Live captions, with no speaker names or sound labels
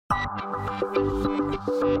Hi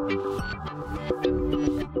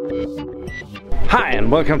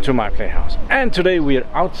and welcome to my playhouse, and today we are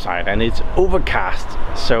outside and it's overcast,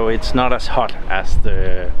 so it's not as hot as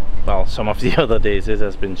some of the other days. It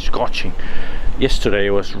has been scorching.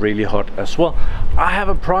 Yesterday was really hot as well. I have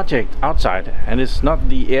a project outside and it's not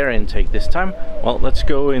the air intake this time. Well, let's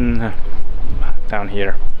go in down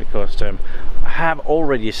here because I have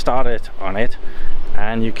already started on it,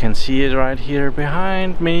 and you can see it right here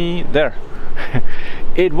behind me there.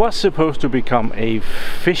 It was supposed to become a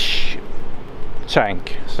fish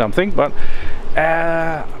tank something, but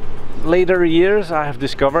later years I have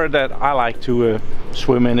discovered that I like to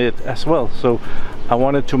swim in it as well, so I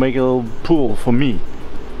wanted to make a little pool for me.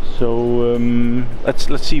 So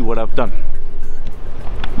let's see what I've done.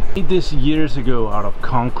 I made this years ago out of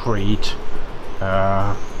concrete.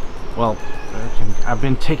 Well, I've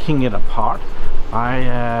been taking it apart. I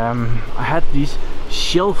had these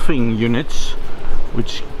shelving units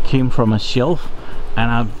which came from a shelf,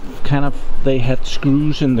 and they had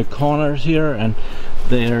screws in the corners here, and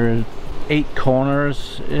there are 8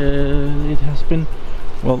 corners. It has been,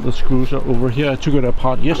 well, the screws are over here. I took it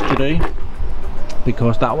apart yesterday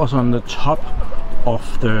because that was on the top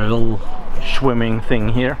of the little swimming thing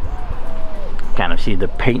here. Kind of see the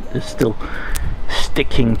paint is still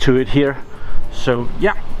sticking to it here. So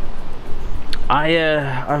yeah,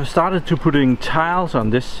 I've started to putting tiles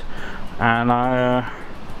on this, and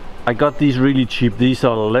I got these really cheap. These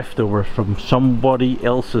are leftovers from somebody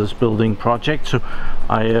else's building project. So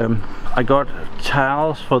I got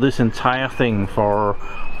tiles for this entire thing for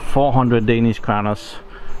 400 Danish kroners.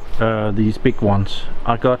 These big ones.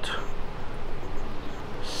 I got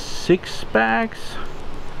 6 bags.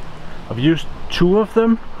 I've used 2 of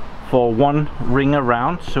them for 1 ring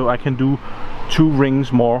around, so I can do 2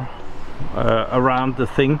 rings more around the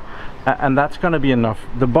thing, and that's gonna be enough.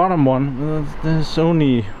 The bottom one, there's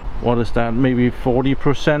only, what is that, maybe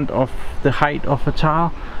 40% of the height of a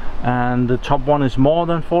tile, and the top one is more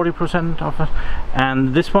than 40% of it.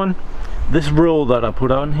 And this one, this roll that I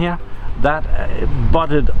put on here, that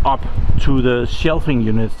butted up to the shelving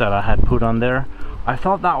units that I had put on there. I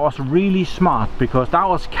thought that was really smart because that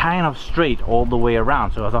was kind of straight all the way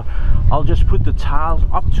around, so I thought I'll just put the tiles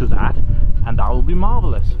up to that and that will be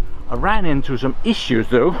marvelous. I ran into some issues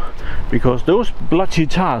though, because those blotchy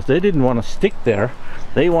tiles, they didn't want to stick there,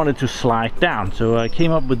 they wanted to slide down. So I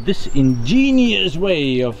came up with this ingenious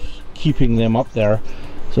way of keeping them up there.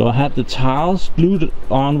 So I had the tiles glued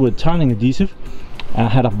on with tiling adhesive, and I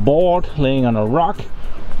had a board laying on a rock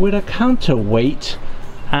with a counterweight,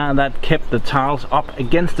 and that kept the tiles up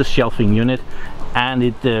against the shelving unit, and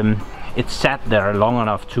it sat there long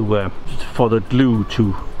enough to for the glue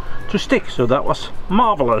to stick. So that was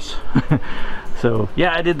marvelous. So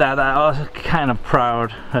yeah, I did that. I was kind of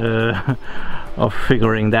proud of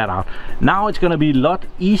figuring that out. Now it's gonna be a lot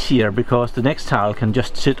easier because the next tile can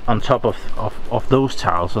just sit on top of those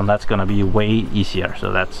tiles, and that's gonna be way easier.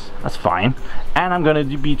 So that's fine. And I'm gonna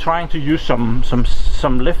be trying to use some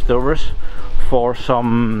leftovers for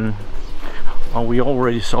some, well, we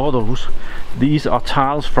already saw those. These are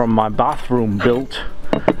tiles from my bathroom built,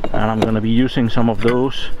 and I'm gonna be using some of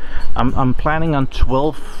those. I'm planning on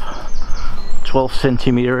 12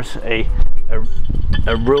 centimeters, a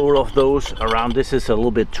roll of those around. This is a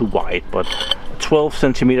little bit too wide, but a 12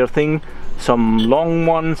 centimeter thing, some long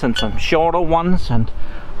ones and some shorter ones, and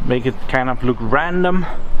make it kind of look random,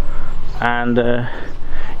 and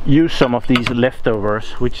use some of these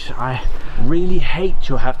leftovers, which I really hate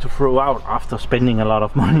to have to throw out after spending a lot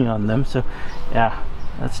of money on them. So yeah,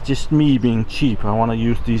 that's just me being cheap. I want to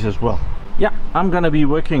use these as well. Yeah, I'm gonna be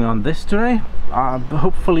working on this today.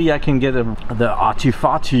 Hopefully I can get the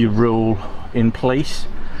artifati roll in place.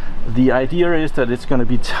 The idea is that it's gonna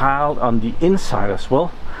be tiled on the inside as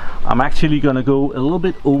well. I'm actually gonna go a little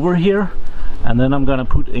bit over here, and then I'm gonna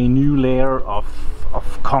put a new layer of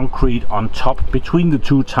concrete on top between the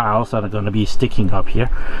 2 tiles that are going to be sticking up here,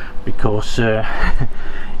 because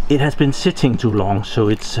it has been sitting too long, so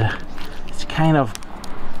it's kind of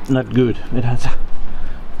not good. It has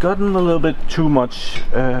gotten a little bit too much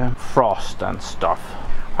frost and stuff.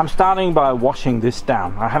 I'm starting by washing this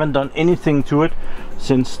down. I haven't done anything to it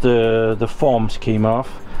since the forms came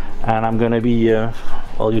off, and I'm going to be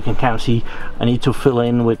well, you can kind of see I need to fill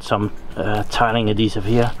in with some tiling adhesive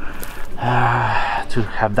here to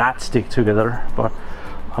have that stick together. But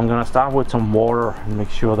I'm gonna start with some water and make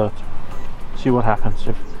sure that, see what happens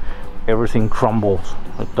if everything crumbles.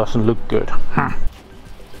 It doesn't look good.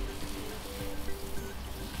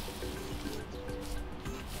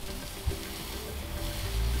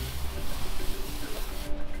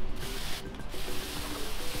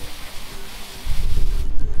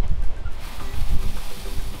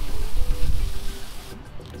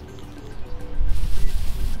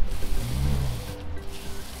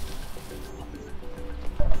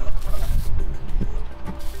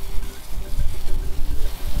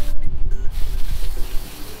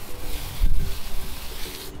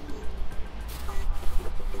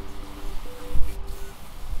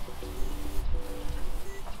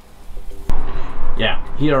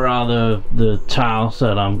 here are the tiles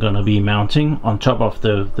that I'm gonna be mounting on top of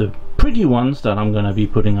the pretty ones that I'm gonna be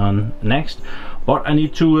putting on next. But I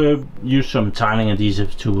need to use some tiling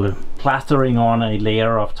adhesive to plastering on a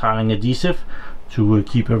layer of tiling adhesive to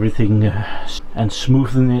keep everything and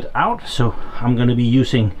smoothen it out. So I'm gonna be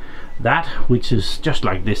using that, which is just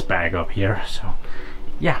like this bag up here. So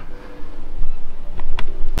yeah,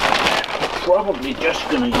 probably just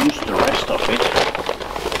gonna use the rest of it.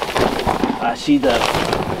 I see that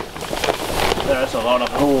there's a lot of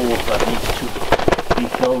holes that need to be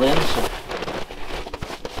filled in, so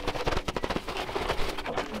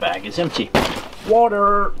the bag is empty.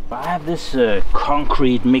 Water! I have this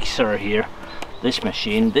concrete mixer here, this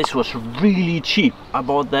machine. This was really cheap. I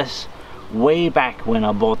bought this way back when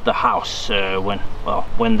I bought the house,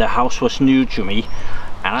 when the house was new to me,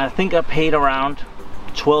 and I think I paid around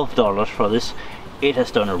 $12 for this. It has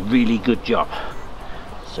done a really good job.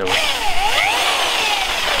 So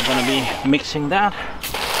I'm gonna be mixing that.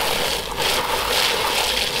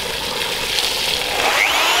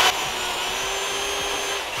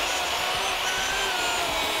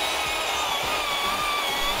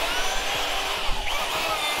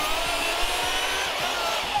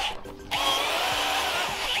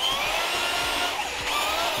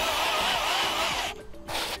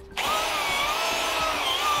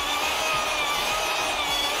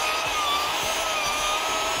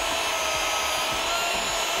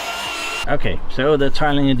 Okay, so the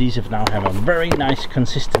tiling adhesive now have a very nice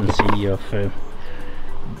consistency of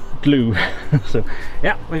glue. So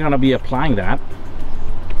yeah, we're gonna be applying that.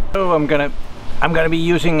 So I'm gonna be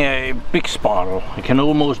using a big spottle. I can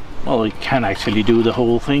almost, well, it can actually do the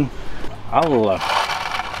whole thing. I'll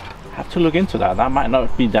have to look into that. That might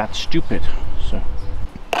not be that stupid. So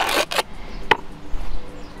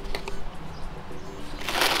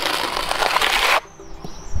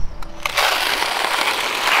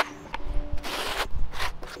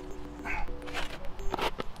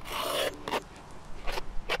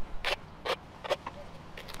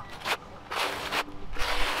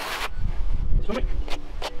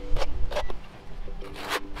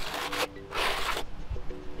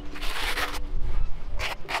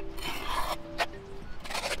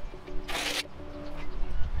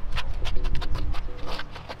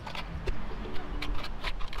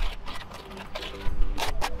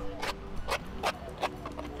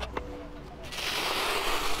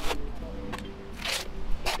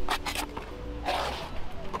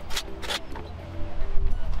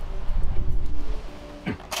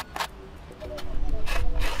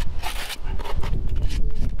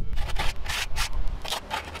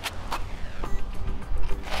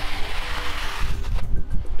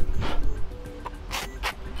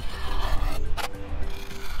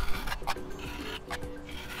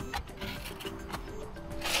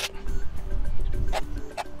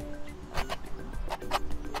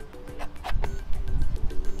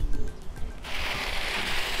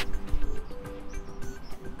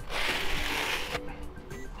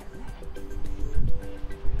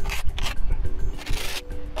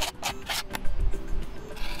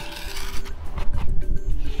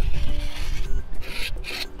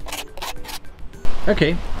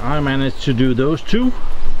okay, I managed to do those two,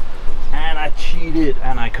 and I cheated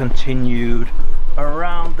and I continued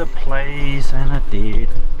around the place, and I did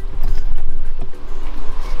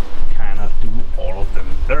kind of do all of them.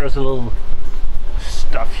 There's a little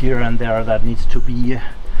stuff here and there that needs to be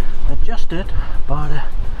adjusted, but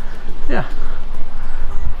yeah,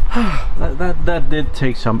 that did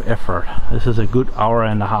take some effort. This is a good hour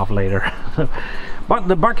and a half later. But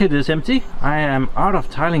the bucket is empty. I am out of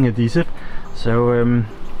tiling adhesive, so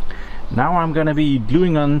now I'm gonna be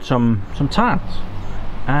gluing on some tiles.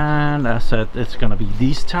 And as I said, it's gonna be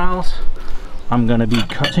these tiles. I'm gonna be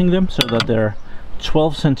cutting them so that they're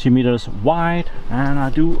 12 centimeters wide, and I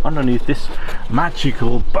do underneath this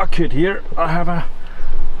magical bucket here, I have a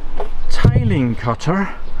tiling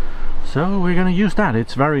cutter. So we're gonna use that.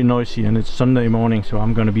 It's very noisy and it's Sunday morning, so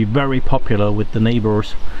I'm gonna be very popular with the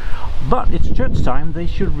neighbors. But it's church time, they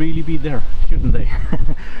should really be there, shouldn't they?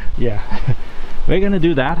 Yeah, we're gonna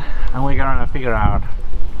do that, and we're gonna figure out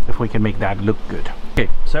if we can make that look good. Okay,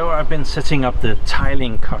 so I've been setting up the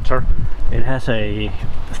tiling cutter. It has a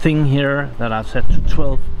thing here that I've set to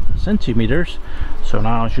 12 centimeters. So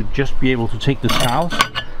now I should just be able to take the tiles,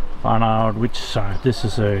 find out which side. This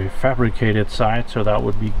is a fabricated side, so that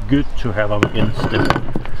would be good to have up against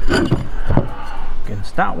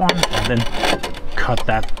that one, and then cut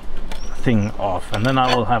that thing off, and then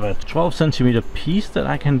I will have a 12 centimeter piece that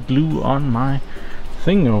I can glue on my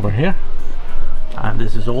thing over here. And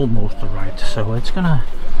this is almost right, so it's gonna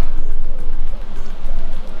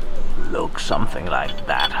looks something like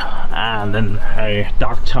that, and then a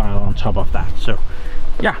dark tile on top of that. So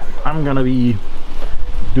yeah, I'm gonna be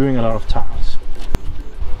doing a lot of tiles.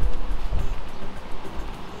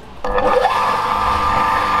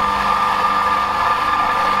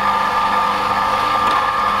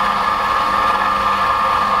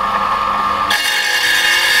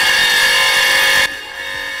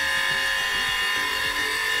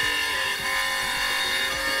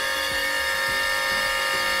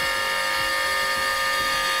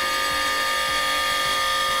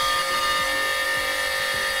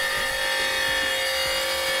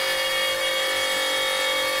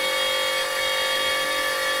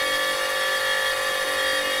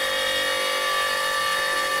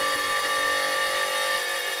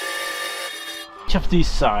 Each of these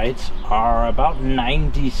sides are about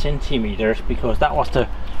 90 centimeters because that was the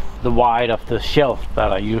wide of the shelf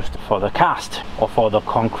that I used for the cast or for the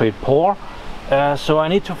concrete pour. So I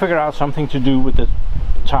need to figure out something to do with the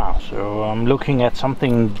tile. So I'm looking at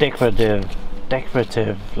something decorative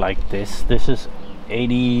like this. This is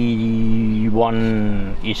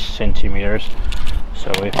 81-ish centimeters.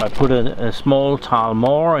 So if I put a small tile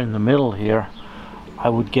more in the middle here, I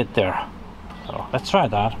would get there. So let's try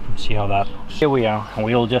that and see how that looks. Here we are, and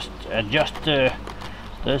we'll just adjust the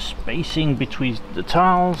spacing between the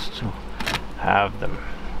tiles to have them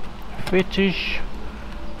fitish.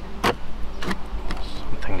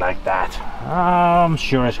 Something like that. I'm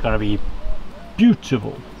sure it's gonna be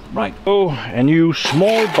beautiful. Right. Oh, a new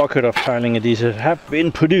small bucket of tiling adhesive have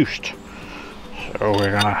been produced. So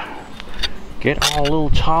we're gonna get our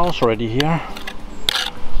little tiles ready here.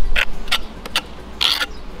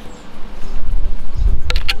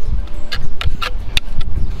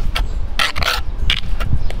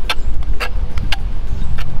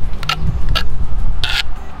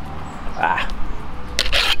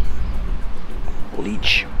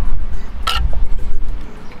 Bleach,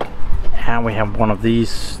 and we have one of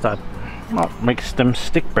these that makes them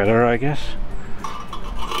stick better, I guess.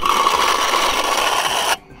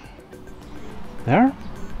 There,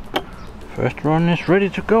 first run is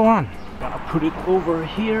ready to go on. Gonna put it over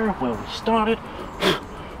here where we started.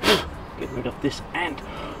 Get rid of this and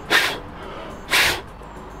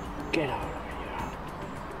get out of here.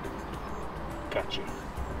 Gotcha.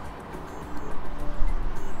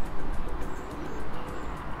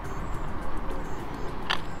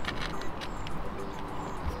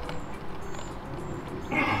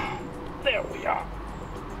 There we are,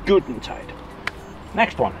 good and tight.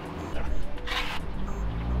 Next one.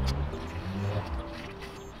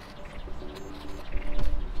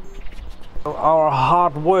 So our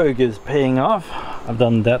hard work is paying off. I've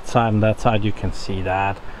done that side and that side, you can see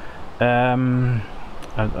that.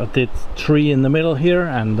 I did 3 in the middle here,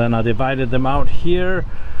 and then I divided them out here.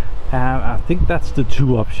 I think that's the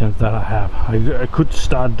 2 options that I have. I could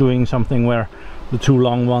start doing something where the 2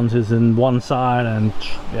 long ones is in one side, and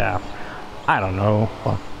yeah, I don't know,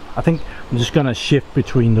 but I think I'm just gonna shift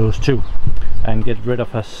between those 2 and get rid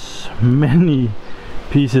of as many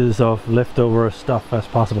pieces of leftover stuff as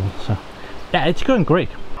possible. So yeah, it's going great.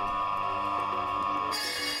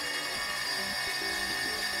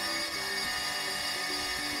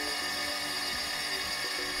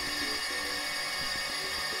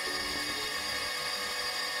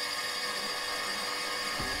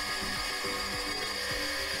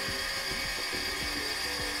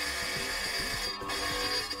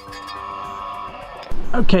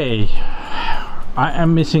 Okay, I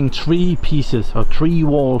am missing 3 pieces or 3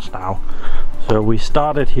 walls now. So we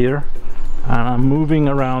started here and I'm moving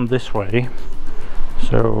around this way.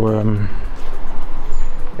 So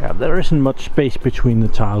yeah, there isn't much space between the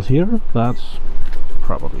tiles here. That's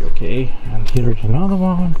probably okay. And here's another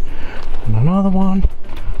one and another one.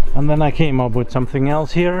 And then I came up with something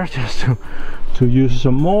else here just to use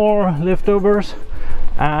some more leftovers.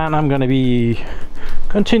 And I'm gonna be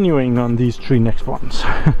continuing on these 3 next ones.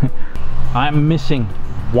 I'm missing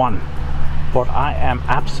 1, but I am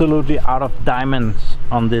absolutely out of diamonds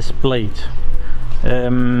on this blade.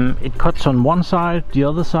 It cuts on one side, the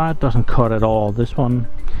other side doesn't cut at all. This one,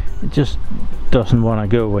 it just doesn't want to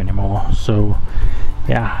go anymore. So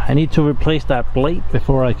yeah, I need to replace that blade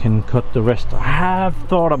before I can cut the rest. I have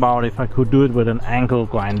thought about if I could do it with an angle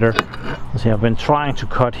grinder. See, I've been trying to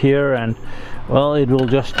cut here, and well, it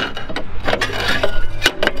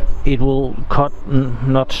will cut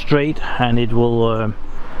not straight, and it will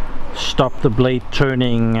stop the blade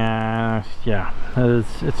turning. Yeah,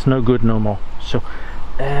 it's no good no more. So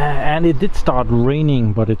and it did start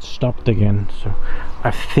raining, but it stopped again. So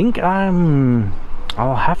I think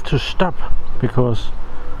I'll have to stop, because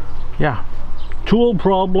yeah, tool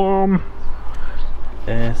problem.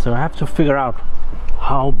 So I have to figure out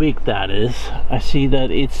how big that is. I see that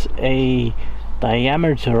it's a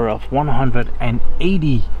diameter of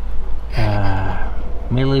 180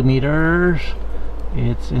 millimeters.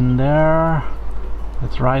 It's in there.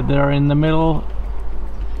 It's right there in the middle.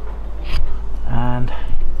 And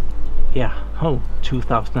yeah,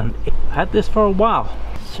 2008. I had this for a while.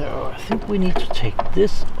 So I think we need to take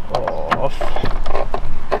this off.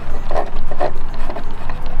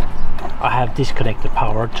 I have disconnected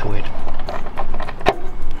power to it.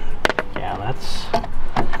 Yeah, that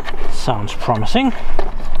sounds promising.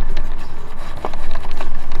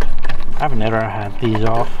 I've never had these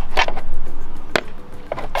off.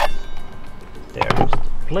 There's the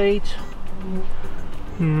plate.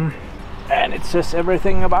 And it says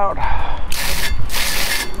everything about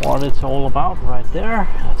what it's all about right there.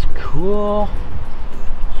 That's cool.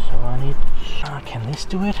 So I need... can this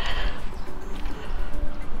do it?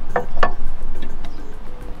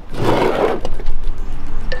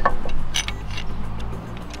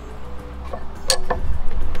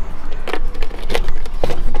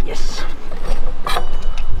 Yes.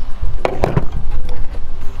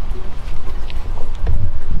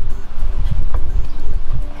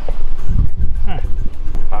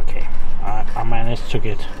 Okay, I managed to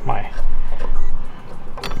get my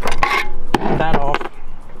that off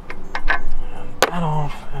and that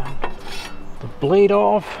off and the blade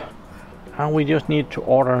off, and we just need to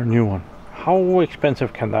order a new one. How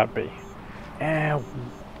expensive can that be?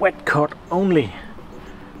 Wet cut only.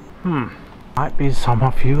 Might be some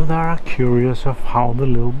of you that are curious of how the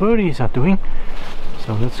little birdies are doing,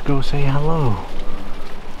 so let's go say hello.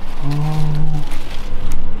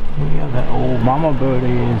 Yeah, that old mama birdie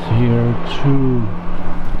is here too.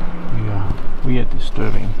 We are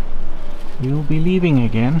disturbing. We'll be leaving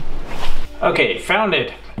again. Okay, found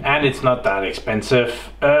it, and it's not that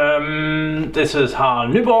expensive. This is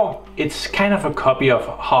Harald Nyborg. It's kind of a copy of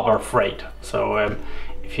Harbor Freight. So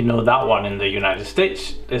if you know that one in the United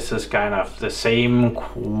States, this is kind of the same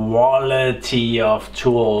quality of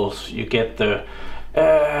tools. You get the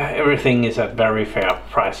everything is at very fair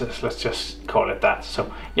prices, let's just call it that. So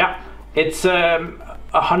yeah, it's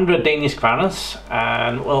 100 Danish kroners,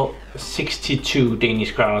 and well, 62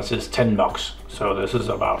 Danish kroners is 10 bucks. So this is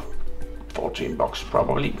about 14 bucks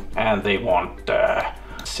probably, and they want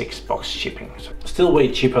 6 bucks shipping. So still way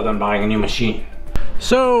cheaper than buying a new machine.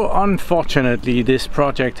 So unfortunately this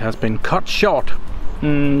project has been cut short.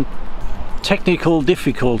 Technical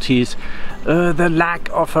difficulties, the lack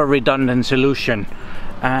of a redundant solution,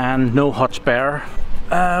 and no hot spare.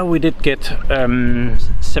 We did get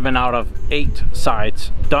 7 out of 8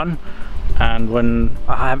 sides done, and when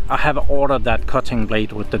I have ordered that cutting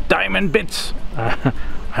blade with the diamond bits,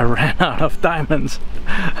 I ran out of diamonds.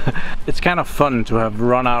 It's kind of fun to have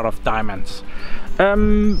run out of diamonds.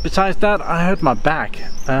 Besides that, I hurt my back.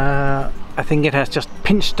 I think it has just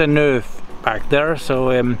pinched a nerve back there,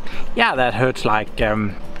 so yeah, that hurts, like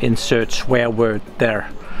insert swear word there.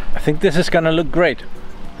 I think this is gonna look great,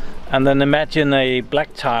 and then imagine a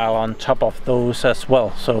black tile on top of those as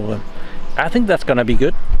well, so I think that's gonna be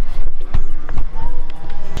good.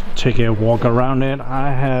 Take a walk around it.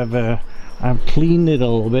 I've cleaned it a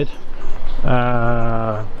little bit.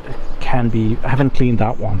 It can be, I haven't cleaned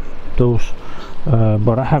that one, those,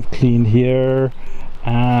 but I have cleaned here.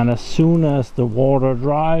 And as soon as the water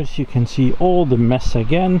dries, you can see all the mess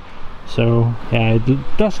again. So yeah,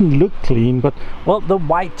 it doesn't look clean, but well, the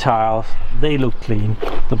white tiles, they look clean.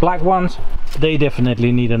 The black ones, they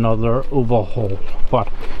definitely need another overhaul. But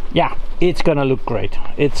yeah, it's gonna look great.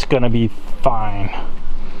 It's gonna be fine.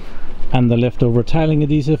 And the leftover tiling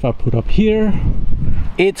adhesive I put up here.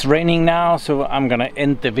 It's raining now, so I'm gonna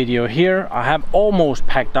end the video here. I have almost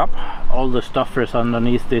packed up. All the stuff is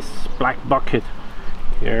underneath this black bucket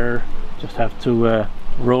here. Just have to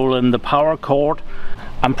roll in the power cord.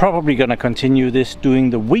 I'm probably gonna continue this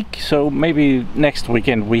during the week, so maybe next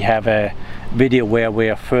weekend we have a video where we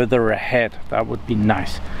are further ahead. That would be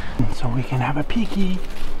nice. So we can have a peeky.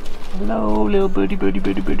 Hello, little birdie, birdie,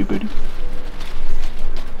 birdie, birdie, birdie.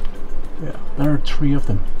 Yeah, there are 3 of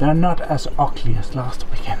them. They're not as ugly as last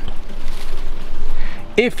weekend.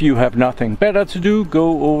 If you have nothing better to do,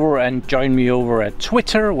 go over and join me over at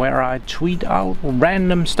Twitter, where I tweet out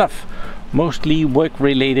random stuff, mostly work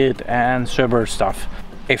related and server stuff.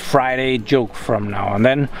 A Friday joke from now and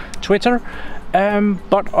then, Twitter.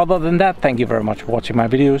 But other than that, thank you very much for watching my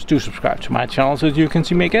videos. Do subscribe to my channel so that you can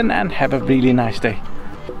see me again, and have a really nice day.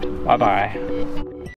 Bye bye.